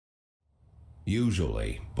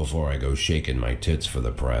Usually, before I go shaking my tits for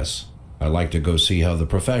the press, I like to go see how the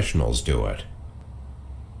professionals do it.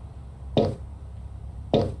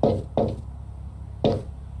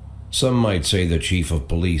 Some might say the chief of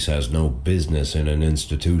police has no business in an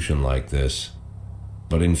institution like this,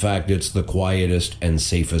 but in fact it's the quietest and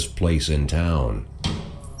safest place in town.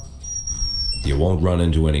 You won't run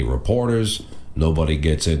into any reporters, nobody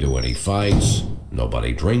gets into any fights,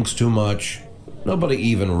 nobody drinks too much, nobody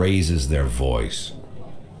even raises their voice.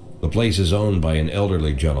 The place is owned by an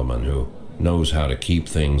elderly gentleman who knows how to keep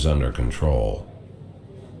things under control.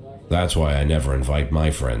 That's why I never invite my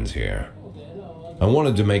friends here. I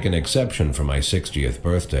wanted to make an exception for my 60th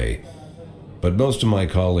birthday, but most of my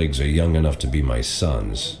colleagues are young enough to be my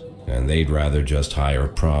sons, and they'd rather just hire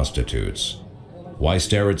prostitutes. Why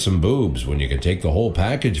stare at some boobs when you can take the whole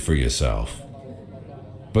package for yourself?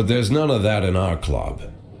 But there's none of that in our club.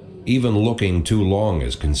 Even looking too long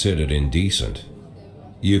is considered indecent.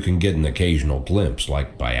 You can get an occasional glimpse,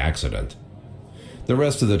 like by accident. The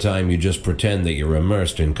rest of the time you just pretend that you're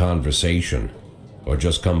immersed in conversation, or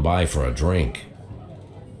just come by for a drink.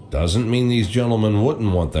 Doesn't mean these gentlemen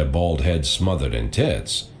wouldn't want their bald heads smothered in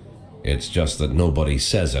tits. It's just that nobody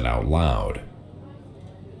says it out loud.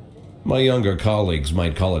 My younger colleagues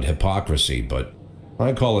might call it hypocrisy, but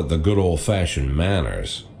I call it the good old-fashioned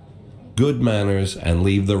manners. Good manners and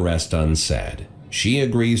leave the rest unsaid. She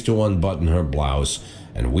agrees to unbutton her blouse,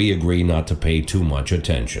 and we agree not to pay too much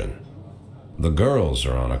attention. The girls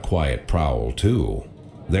are on a quiet prowl, too.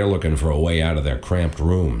 They're looking for a way out of their cramped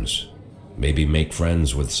rooms. Maybe make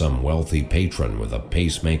friends with some wealthy patron with a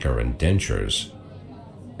pacemaker and dentures.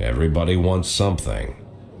 Everybody wants something.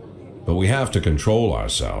 But we have to control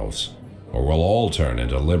ourselves, or we'll all turn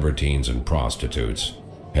into libertines and prostitutes.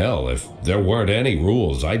 Hell, if there weren't any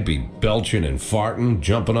rules, I'd be belching and farting,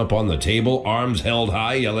 jumping up on the table, arms held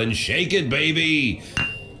high, yelling, "Shake it, baby!"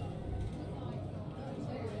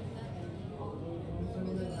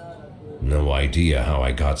 No idea how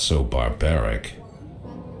I got so barbaric.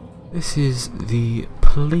 This is the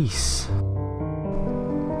police.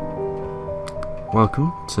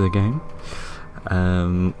 Welcome to the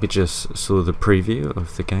game. We just saw the preview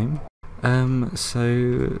of the game.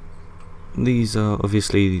 So these are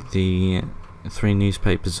obviously the 3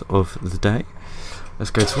 newspapers of the day. Let's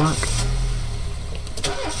go to work.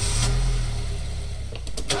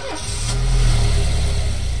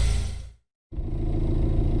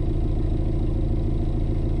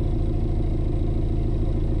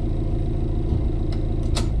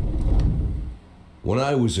 When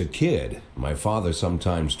I was a kid, my father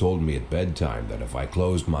sometimes told me at bedtime that if I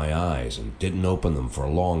closed my eyes and didn't open them for a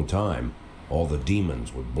long time, all the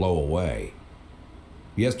demons would blow away.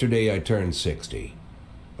 Yesterday I turned 60,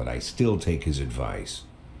 but I still take his advice.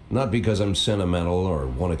 Not because I'm sentimental or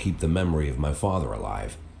want to keep the memory of my father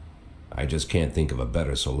alive. I just can't think of a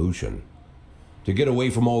better solution. To get away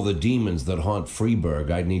from all the demons that haunt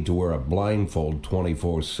Freeburg, I'd need to wear a blindfold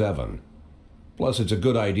 24/7. Plus, it's a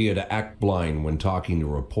good idea to act blind when talking to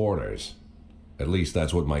reporters. At least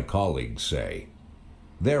that's what my colleagues say.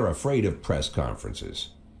 They're afraid of press conferences.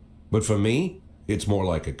 But for me, it's more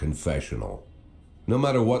like a confessional. No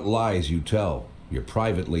matter what lies you tell, you're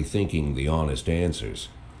privately thinking the honest answers.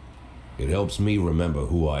 It helps me remember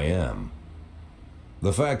who I am.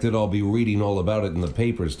 The fact that I'll be reading all about it in the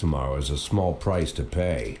papers tomorrow is a small price to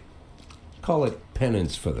pay. Call it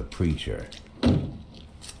penance for the preacher.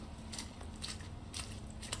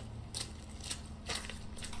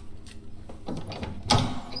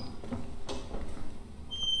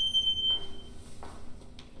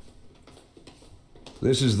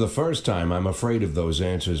 This is the first time I'm afraid of those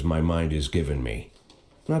answers my mind has given me.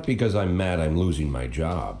 Not because I'm mad I'm losing my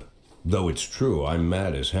job. Though it's true, I'm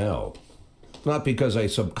mad as hell. Not because I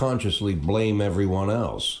subconsciously blame everyone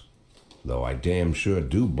else. Though I damn sure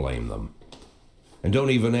do blame them. And don't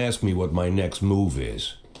even ask me what my next move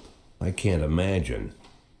is. I can't imagine.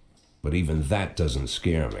 But even that doesn't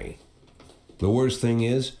scare me. The worst thing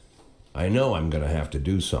is, I know I'm gonna have to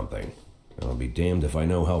do something. And I'll be damned if I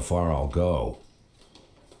know how far I'll go.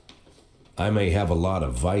 I may have a lot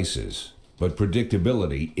of vices, but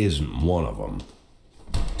predictability isn't one of them.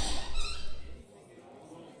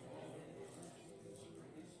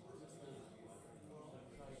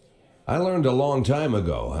 I learned a long time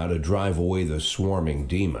ago how to drive away the swarming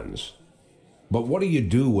demons. But what do you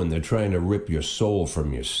do when they're trying to rip your soul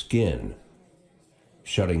from your skin?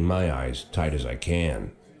 Shutting my eyes tight as I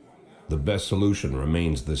can. The best solution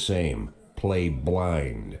remains the same: play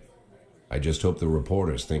blind. I just hope the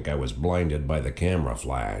reporters think I was blinded by the camera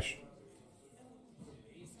flash.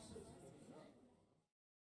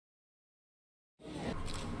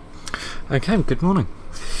 Okay, good morning.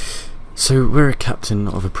 So we're a captain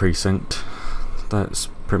of a precinct. That's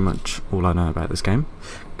pretty much all I know about this game.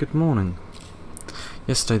 Good morning.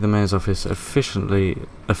 Yesterday the mayor's office officially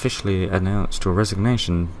announced your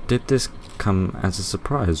resignation. Did this come as a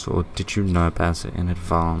surprise, or did you know about it in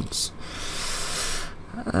advance?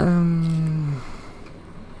 The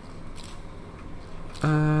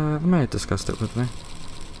mayor discussed it with me.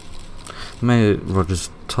 Mayor Rogers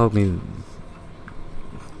told me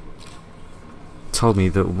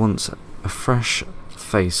that wants a fresh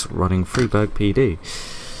face running Freeburg PD.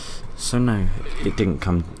 So no, it didn't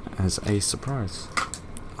come as a surprise.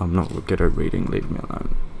 I'm not good at reading, leave me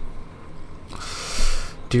alone.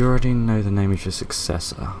 Do you already know the name of your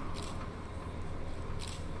successor?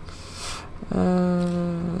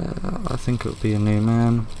 I think it'll be a new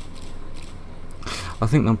man. I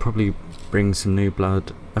think they'll probably bring some new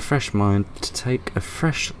blood, a fresh mind to take a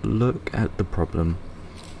fresh look at the problem.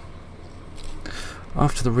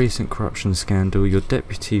 After the recent corruption scandal, your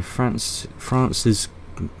deputy Francis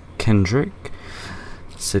Kendrick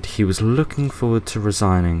said he was looking forward to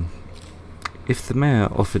resigning. If the mayor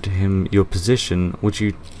offered him your position,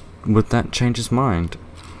 would that change his mind?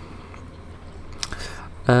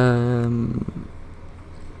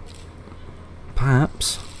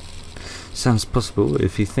 Perhaps. Sounds possible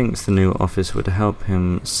if he thinks the new office would help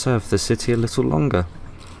him serve the city a little longer.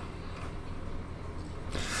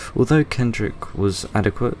 Although Kendrick was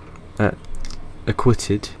acquitted,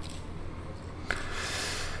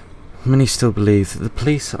 many still believe that the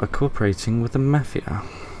police are cooperating with the mafia.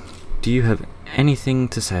 Do you have anything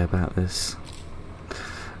to say about this?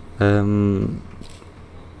 I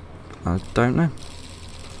don't know.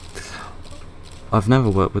 I've never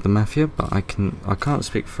worked with the mafia, but I can't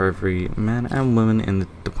speak for every man and woman in the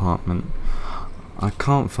department. I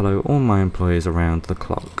can't follow all my employees around the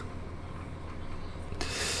clock.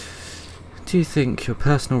 Do you think your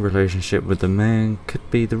personal relationship with the mayor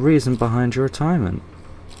could be the reason behind your retirement?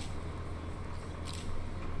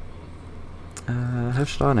 How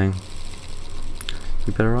should I know?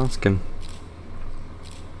 You better ask him.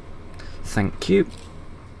 Thank you.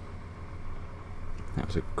 That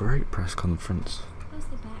was a great press conference. How's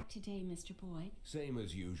the back today, Mr. Boyd? Same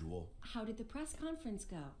as usual. How did the press conference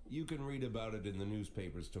go? You can read about it in the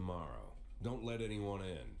newspapers tomorrow. Don't let anyone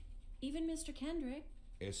in. Even Mr. Kendrick?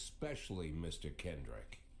 Especially Mr.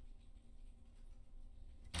 Kendrick.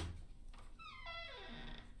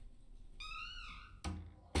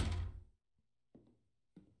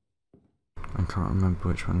 I can't remember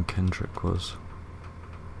which one Kendrick was.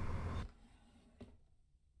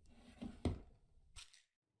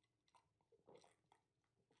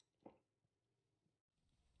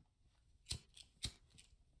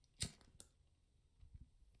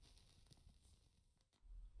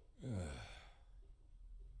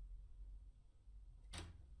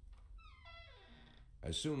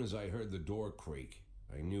 As soon as I heard the door creak,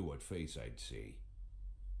 I knew what face I'd see.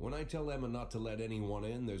 When I tell Emma not to let anyone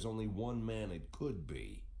in, there's only one man it could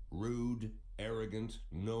be. Rude, arrogant,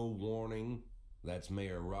 no warning. That's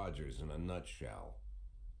Mayor Rogers in a nutshell.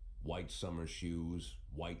 White summer shoes,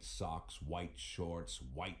 white socks, white shorts,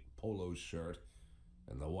 white polo shirt,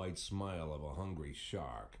 and the white smile of a hungry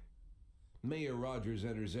shark. Mayor Rogers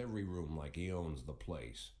enters every room like he owns the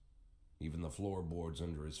place. Even the floorboards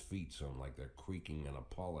under his feet sound like they're creaking an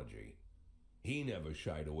apology. He never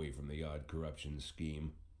shied away from the odd corruption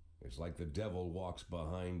scheme. It's like the devil walks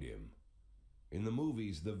behind him. In the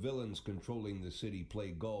movies, the villains controlling the city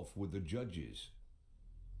play golf with the judges.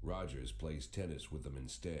 Rogers plays tennis with them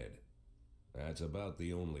instead. That's about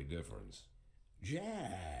the only difference.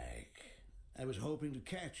 Jack, I was hoping to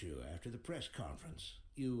catch you after the press conference.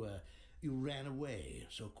 You ran away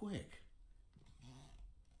so quick.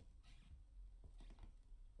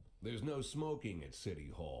 There's no smoking at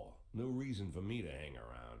City Hall. No reason for me to hang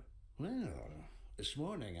around. Well, this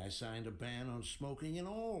morning I signed a ban on smoking in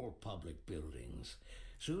all public buildings.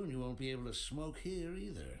 Soon you won't be able to smoke here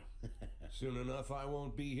either. Soon enough I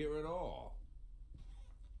won't be here at all.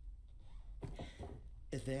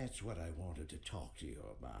 That's what I wanted to talk to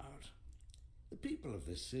you about. The people of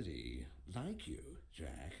this city like you,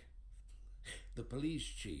 Jack. The police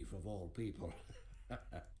chief of all people.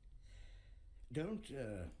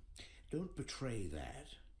 Don't betray that,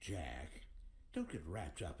 Jack. Don't get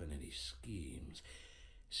wrapped up in any schemes.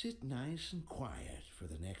 Sit nice and quiet for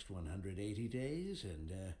the next 180 days,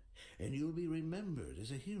 and you'll be remembered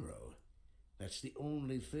as a hero. That's the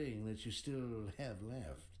only thing that you still have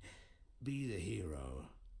left. Be the hero.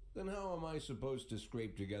 Then how am I supposed to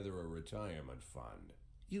scrape together a retirement fund?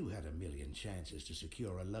 You had a million chances to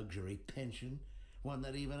secure a luxury pension. One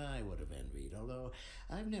that even I would have envied, although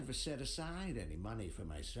I've never set aside any money for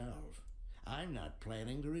myself. I'm not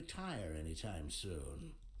planning to retire anytime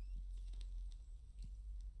soon.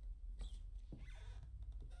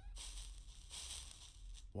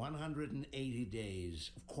 "180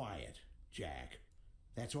 days of quiet, Jack.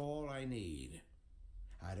 That's all I need.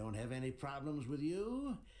 I don't have any problems with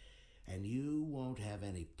you, and you won't have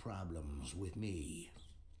any problems with me.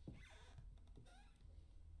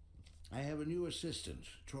 I have a new assistant,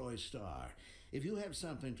 Troy Starr. If you have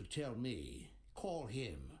something to tell me, call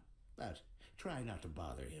him. But try not to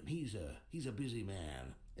bother him. He's a busy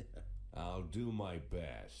man." I'll do my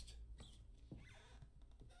best.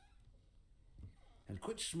 "And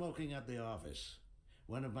quit smoking at the office.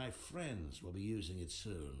 One of my friends will be using it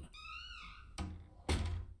soon."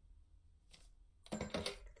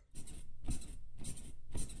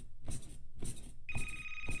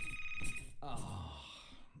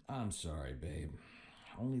 I'm sorry, babe.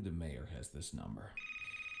 Only the mayor has this number.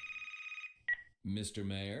 Mr.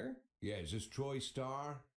 Mayor? Yeah, is this Troy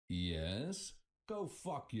Starr? Yes? Go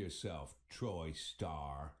fuck yourself, Troy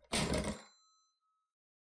Starr.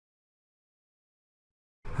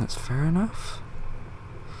 That's fair enough.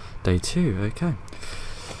 Day 2, okay.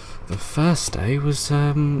 The first day was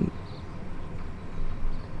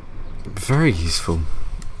very useful.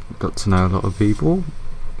 Got to know a lot of people.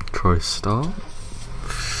 Troy Starr,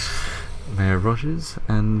 Mayor Rogers,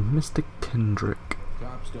 and Mr. Kendrick.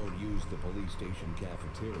 Cops don't use the police station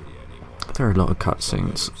cafeteria anymore. There are a lot of Some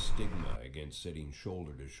kind cutscenes. of stigma against sitting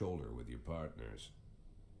shoulder to shoulder with your partners.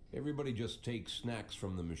 Everybody just takes snacks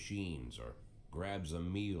from the machines or grabs a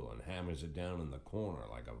meal and hammers it down in the corner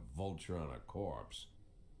like a vulture on a corpse.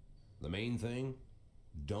 The main thing?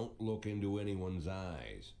 Don't look into anyone's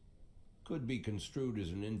eyes. Could be construed as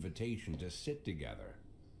an invitation to sit together.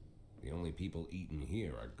 The only people eating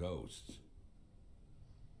here are ghosts.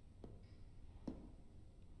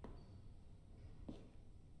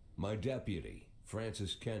 My deputy,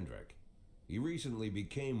 Francis Kendrick. He recently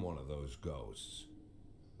became one of those ghosts.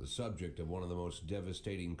 The subject of one of the most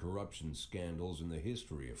devastating corruption scandals in the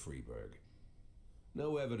history of Freeburg.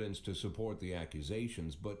 No evidence to support the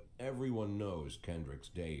accusations, but everyone knows Kendrick's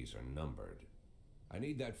days are numbered. I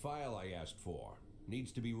need that file I asked for.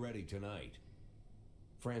 Needs to be ready tonight.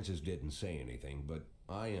 Francis didn't say anything, but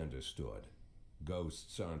I understood.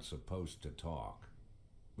 Ghosts aren't supposed to talk.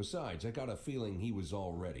 Besides, I got a feeling he was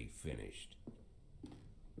already finished.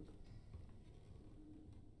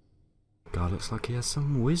 God, looks like he has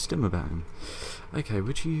some wisdom about him. Okay,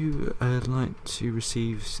 would you like to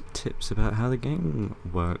receive tips about how the game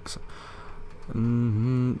works?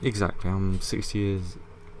 Exactly, I'm 60 years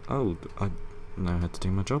old. I know how to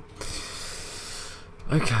do my job.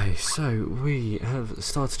 Okay, so we have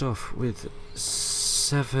started off with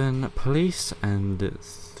 7 police and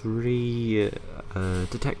 3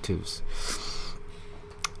 detectives.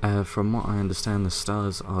 From what I understand, the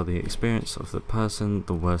stars are the experience of the person.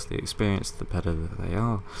 The worse the experience, the better they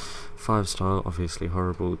are. 5-star, obviously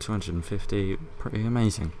horrible. 250, pretty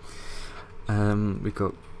amazing. We've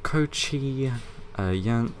got Kochi,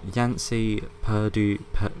 Yancey, Purdy,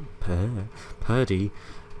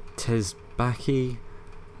 Tezbaki,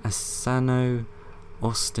 Asano,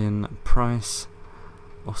 Austin Price,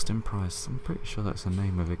 I'm pretty sure that's the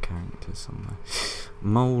name of a character somewhere.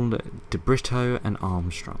 Mole, DeBrito, and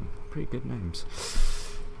Armstrong. Pretty good names.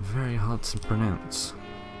 Very hard to pronounce.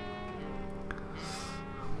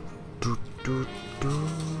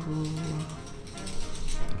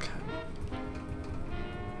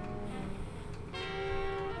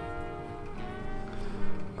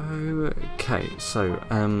 Okay, so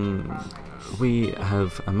we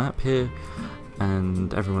have a map here,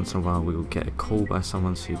 and every once in a while we will get a call by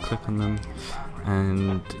someone, so you click on them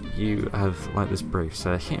and you have like this brief.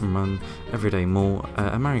 So hit and run, everyday mall.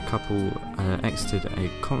 A married couple exited a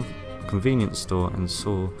convenience store and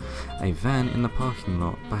saw a van in the parking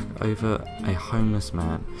lot back over a homeless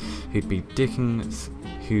man who'd be digging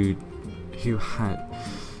who had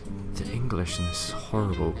the English in this is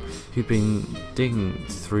horrible, who'd been digging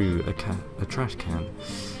through a trash can.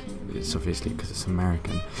 It's obviously because it's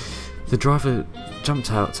American. The driver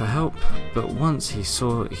jumped out to help, but once he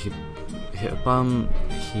saw he'd hit a bum,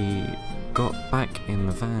 he got back in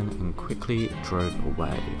the van and quickly drove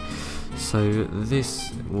away. So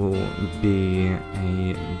this will be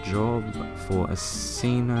a job for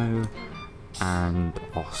Asino and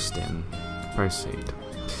Austin. Proceed.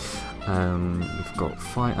 We've got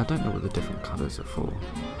fight. I don't know what the different colours are for.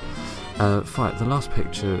 Fight. The last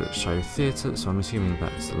picture shows theatre, so I'm assuming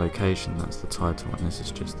that's the location, that's the title, and this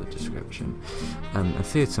is just the description. A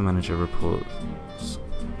theatre manager reports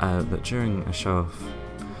that during a showing of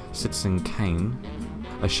Citizen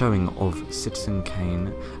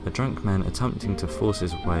Kane, a drunk man attempting to force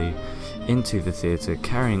his way into the theatre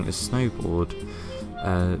carrying a snowboard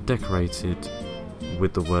decorated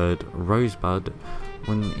with the word Rosebud.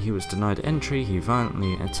 When he was denied entry, he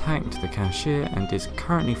violently attacked the cashier and is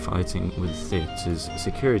currently fighting with the theatre's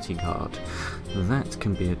security guard. That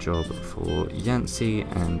can be a job for Yancey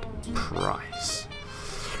and Price.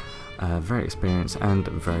 Very experienced and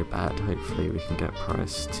very bad. Hopefully we can get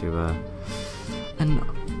Price to a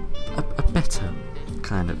better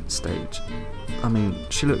kind of stage. I mean,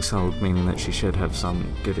 she looks old, meaning that she should have some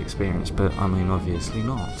good experience, but I mean, obviously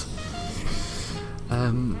not.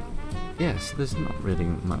 Yes, there's not really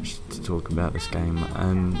much to talk about this game.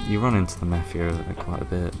 You run into the Mafia quite a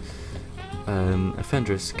bit.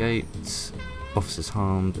 Offender escapes, officers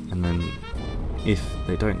harmed, and then if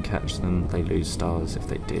they don't catch them, they lose stars. If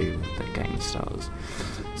they do, they gain stars.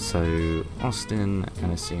 So Austin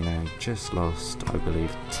and Acina just lost, I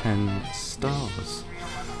believe, 10 stars.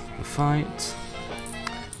 The fight,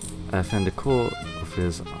 offender caught,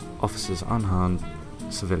 officers unharmed,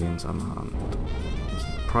 civilians unharmed.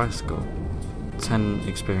 Price got 10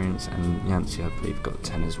 experience, and Yancey, I believe, got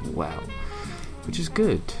 10 as well, which is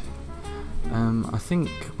good. I think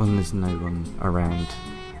when there's no one around,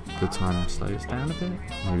 the timer slows down a bit.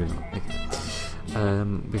 Maybe not. Okay.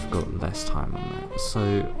 We've got less time on that.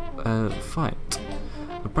 So, fight.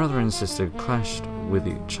 A brother and sister clashed with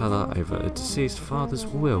each other over a deceased father's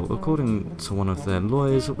will. According to one of their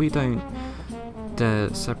lawyers, we don't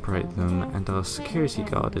dare separate them, and our security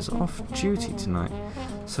guard is off duty tonight.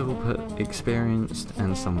 So we'll put experienced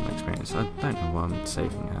and someone experienced. I don't know what I'm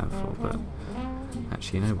saving her for, but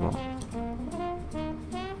actually, you know what?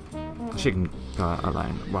 She can go out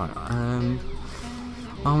alone. Right,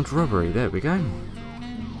 armed robbery, there we go.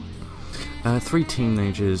 3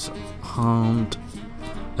 teenagers armed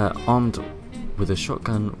with a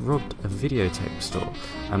shotgun robbed a videotape store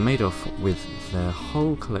and made off with their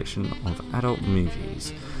whole collection of adult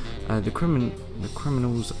movies. The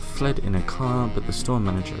criminals fled in a car, but the store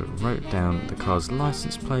manager wrote down the car's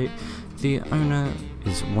license plate. The owner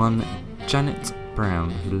is one Janet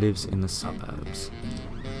Brown, who lives in the suburbs.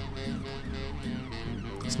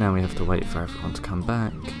 So now we have to wait for everyone to come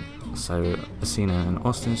back. So Acina and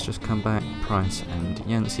Austin's just come back. Price and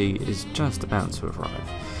Yancey is just about to arrive.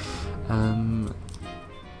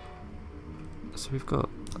 So we've got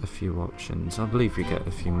a few options. I believe we get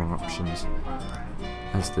a few more options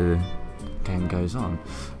as the game goes on.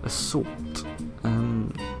 Assault.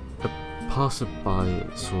 A passerby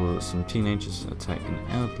saw some teenagers attack an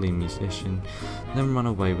elderly musician, then run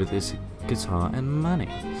away with his guitar and money.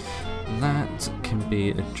 That can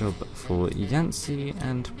be a job for Yancey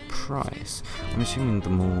and Price. I'm assuming the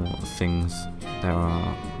more things there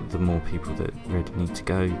are, the more people that really need to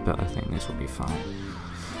go, but I think this will be fine.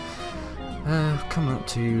 Coming up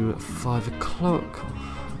to 5 o'clock.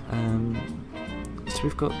 So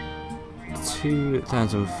we've got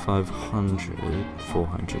 2,500,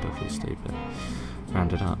 400 obviously, but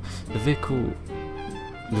rounded up. The vehicle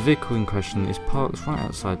in question is parked right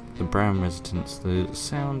outside the Brown residence. The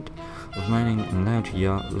sound of moaning and loud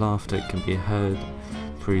laughter can be heard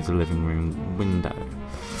through the living room window.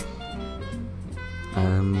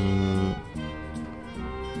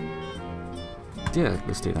 Yeah,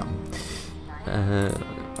 let's do that one.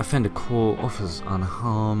 Offender caught, offers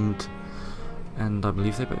unharmed, and I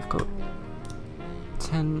believe they both got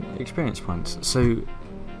 10 experience points. So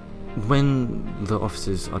when the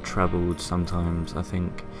officers are troubled, sometimes I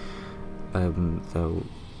think they'll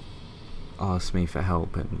ask me for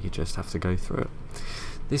help and you just have to go through it.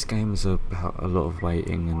 This game is about a lot of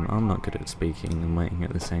waiting, and I'm not good at speaking and waiting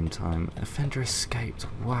at the same time. Offender escaped,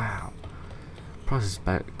 wow. Price is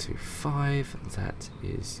back to 5, that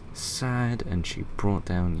is sad, and she brought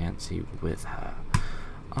down Yancey with her.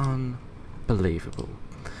 Unbelievable.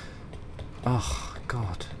 Oh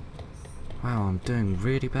god. Wow, I'm doing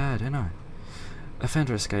really bad, ain't I?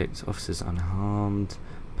 Offender escaped, officers unharmed.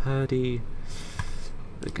 Purdy,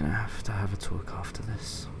 we're gonna have to have a talk after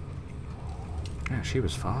this. Yeah, she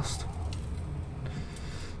was fast.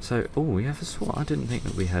 So, oh, we have a SWAT. I didn't think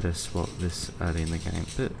that we had a SWAT this early in the game,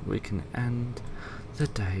 but we can end the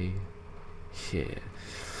day here.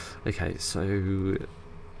 Okay, so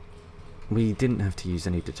we didn't have to use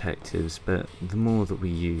any detectives, but the more that we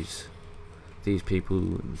use these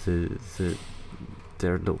people, there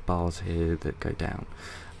are little bars here that go down.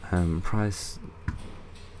 Price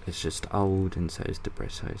is just old, and so is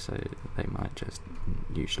DeBrito, so they might just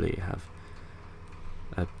usually have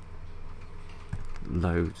a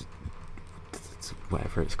low,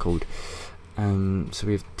 whatever it's called. So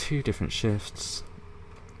we have two different shifts.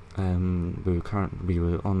 We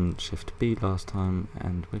were on shift B last time,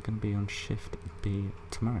 and we're going to be on shift B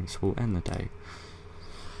tomorrow, so we'll end the day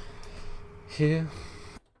here.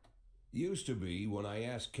 Used to be, when I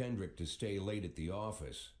asked Kendrick to stay late at the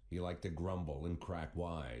office, he liked to grumble and crack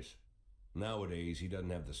wise. Nowadays, he doesn't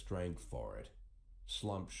have the strength for it.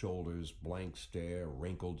 Slumped shoulders, blank stare,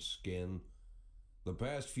 wrinkled skin. The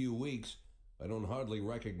past few weeks, I don't hardly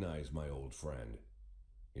recognize my old friend.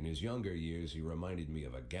 In his younger years, he reminded me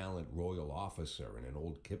of a gallant royal officer in an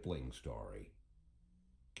old Kipling story.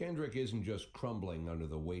 Kendrick isn't just crumbling under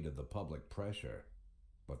the weight of the public pressure,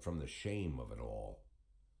 but from the shame of it all.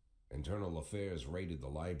 Internal Affairs raided the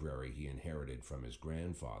library he inherited from his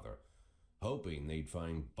grandfather, hoping they'd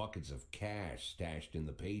find buckets of cash stashed in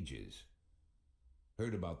the pages.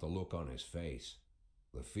 Heard about the look on his face,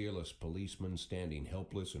 the fearless policeman standing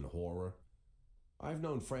helpless in horror. I've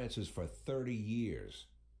known Francis for 30 years.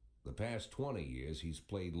 The past 20 years he's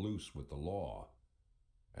played loose with the law.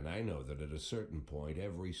 And I know that at a certain point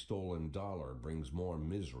every stolen dollar brings more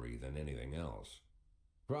misery than anything else.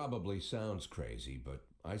 Probably sounds crazy, but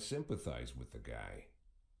I sympathize with the guy.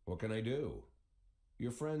 What can I do?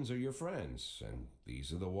 Your friends are your friends, and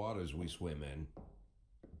these are the waters we swim in.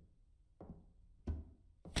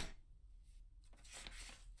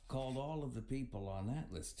 Called all of the people on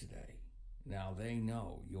that list today. Now they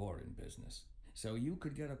know you're in business, so you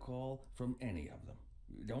could get a call from any of them.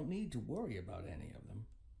 You don't need to worry about any of them.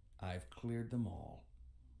 I've cleared them all.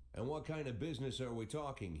 And what kind of business are we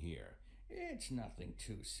talking here? It's nothing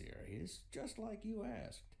too serious, just like you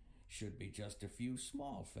asked. Should be just a few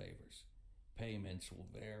small favors. Payments will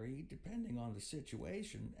vary depending on the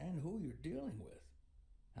situation and who you're dealing with.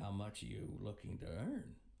 How much are you looking to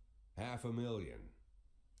earn? $500,000.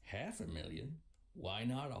 $500,000? Why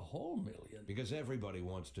not a whole million? Because everybody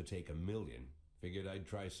wants to take $1 million. Figured I'd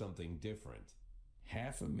try something different.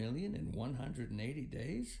 $500,000 in 180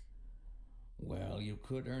 days? Well, you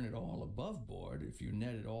could earn it all above board if you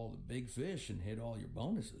netted all the big fish and hit all your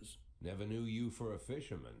bonuses. Never knew you for a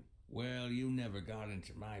fisherman. Well, you never got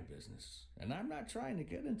into my business, and I'm not trying to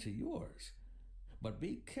get into yours. But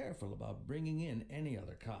be careful about bringing in any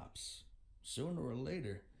other cops. Sooner or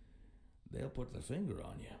later, they'll put the finger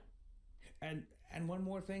on you. And one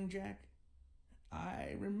more thing, Jack.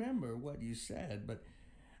 I remember what you said, but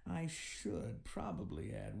I should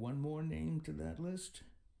probably add one more name to that list.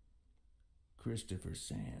 Christopher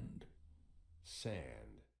Sand.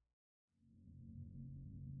 Sand.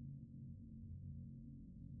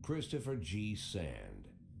 Christopher G. Sand.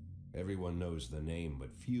 Everyone knows the name,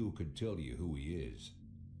 but few could tell you who he is.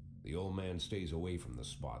 The old man stays away from the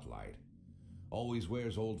spotlight. Always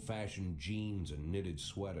wears old-fashioned jeans and knitted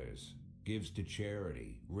sweaters. Gives to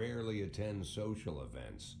charity. Rarely attends social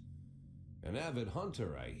events. An avid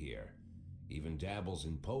hunter, I hear. Even dabbles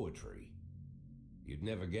in poetry. You'd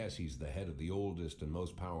never guess he's the head of the oldest and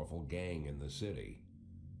most powerful gang in the city.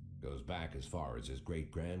 Goes back as far as his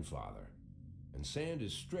great-grandfather. And Sand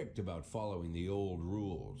is strict about following the old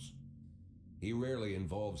rules. He rarely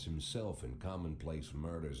involves himself in commonplace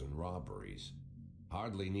murders and robberies.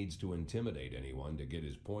 Hardly needs to intimidate anyone to get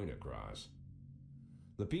his point across.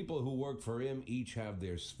 The people who work for him each have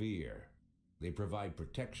their sphere. They provide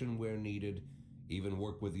protection where needed, even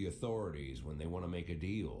work with the authorities when they want to make a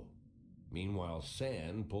deal. Meanwhile,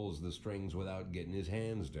 Sand pulls the strings without getting his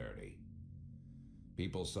hands dirty.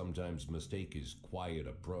 People sometimes mistake his quiet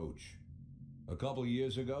approach. A couple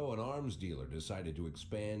years ago, an arms dealer decided to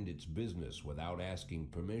expand its business without asking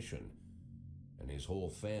permission, and his whole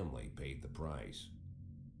family paid the price.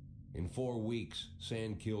 In 4 weeks,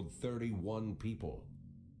 Sand killed 31 people.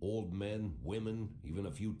 Old men, women, even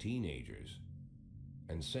a few teenagers.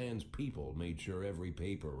 And Sand's people made sure every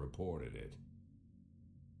paper reported it.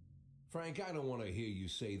 Frank, I don't want to hear you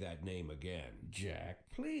say that name again. Jack,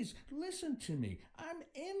 please, listen to me. I'm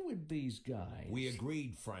in with these guys. We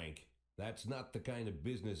agreed, Frank. That's not the kind of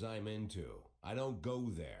business I'm into. I don't go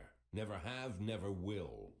there. Never have, never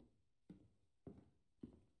will.